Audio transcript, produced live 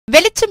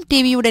வெளிச்சம்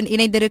டிவியுடன்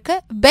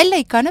இணைந்திருக்க பெல்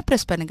ஐகானை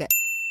பிரஸ் பண்ணுங்க.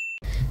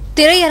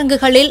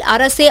 திரையரங்குகளில்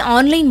அரசே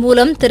ஆன்லைன்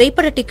மூலம்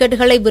திரைப்பட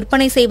டிக்கெட்டுகளை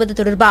விற்பனை செய்வது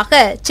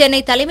தொடர்பாக சென்னை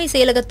தலைமைச்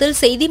செயலகத்தில்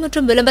செய்தி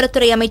மற்றும்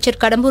விளம்பரத்துறை அமைச்சர்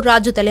கடம்பூர்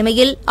ராஜு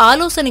தலைமையில்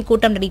ஆலோசனைக்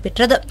கூட்டம்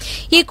நடைபெற்றது.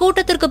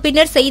 இக்கூட்டத்திற்கு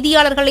பின்னர்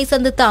செய்தியாளர்களை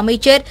சந்தித்த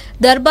அமைச்சர்,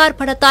 தர்பார்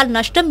படத்தால்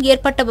நஷ்டம்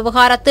ஏற்பட்ட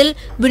விவகாரத்தில்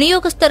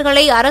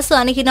விநியோகஸ்தர்களை அரசு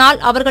அணுகினால்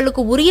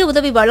அவர்களுக்கு உரிய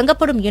உதவி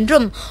வழங்கப்படும்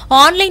என்றும்,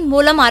 ஆன்லைன்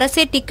மூலம்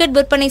அரசே டிக்கெட்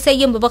விற்பனை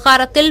செய்யும்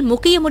விவகாரத்தில்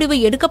முக்கிய முடிவு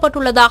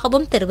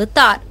எடுக்கப்பட்டுள்ளதாகவும்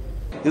தெரிவித்தார்.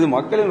 இது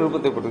மக்களின்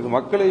விருப்பத்தை பொறுத்தது.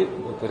 மக்களை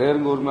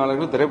திரையரங்கு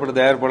உரிமையாளர்கள், திரைப்பட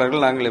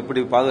தயாரிப்பாளர்கள் நாங்கள் எப்படி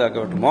பாதுகாக்க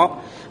வேண்டுமோ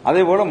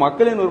அதே போல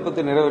மக்களின்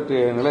விருப்பத்தை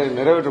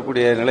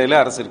நிறைவேற்றக்கூடிய நிலையில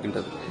அரசு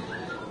இருக்கின்றது.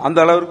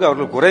 அந்த அளவிற்கு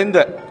அவர்கள்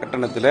குறைந்த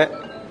கட்டணத்தில்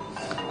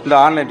இந்த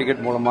ஆன்லைன்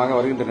டிக்கெட் மூலமாக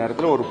வருகின்ற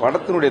நேரத்தில் ஒரு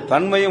படத்தினுடைய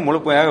தன்மையும்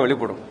முழுமையாக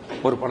வெளிப்படும்.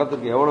 ஒரு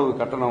படத்துக்கு எவ்வளவு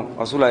கட்டணம்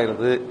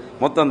வசூலாகிறது,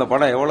 மொத்தம் அந்த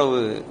படம் எவ்வளவு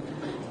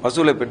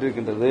வசூலை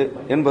பெற்றிருக்கின்றது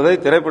என்பதை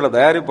திரைப்பட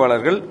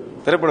தயாரிப்பாளர்கள்,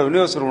 திரைப்பட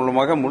விநியோகஸ்தர்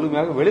மூலமாக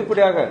முழுமையாக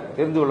வெளிப்படையாக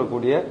தெரிந்து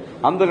கொள்ளக்கூடிய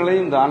அந்த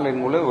நிலையும் இந்த ஆன்லைன்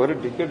மூலம் ஒரு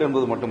டிக்கெட்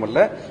என்பது மட்டுமல்ல,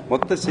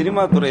 மொத்த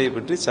சினிமா துறையை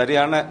பற்றி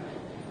சரியான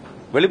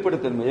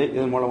வெளிப்படைத்தன்மையை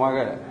இதன்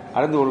மூலமாக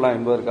அறிந்து கொள்ளலாம்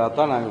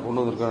என்பதற்காகத்தான் நாங்கள்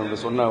கொண்டு வந்திருக்கிறோம் என்று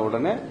சொன்ன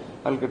உடனே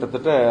அது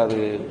கிட்டத்தட்ட அது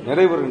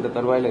நிறைவேறுகின்ற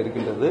தருவாயில்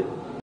இருக்கின்றது.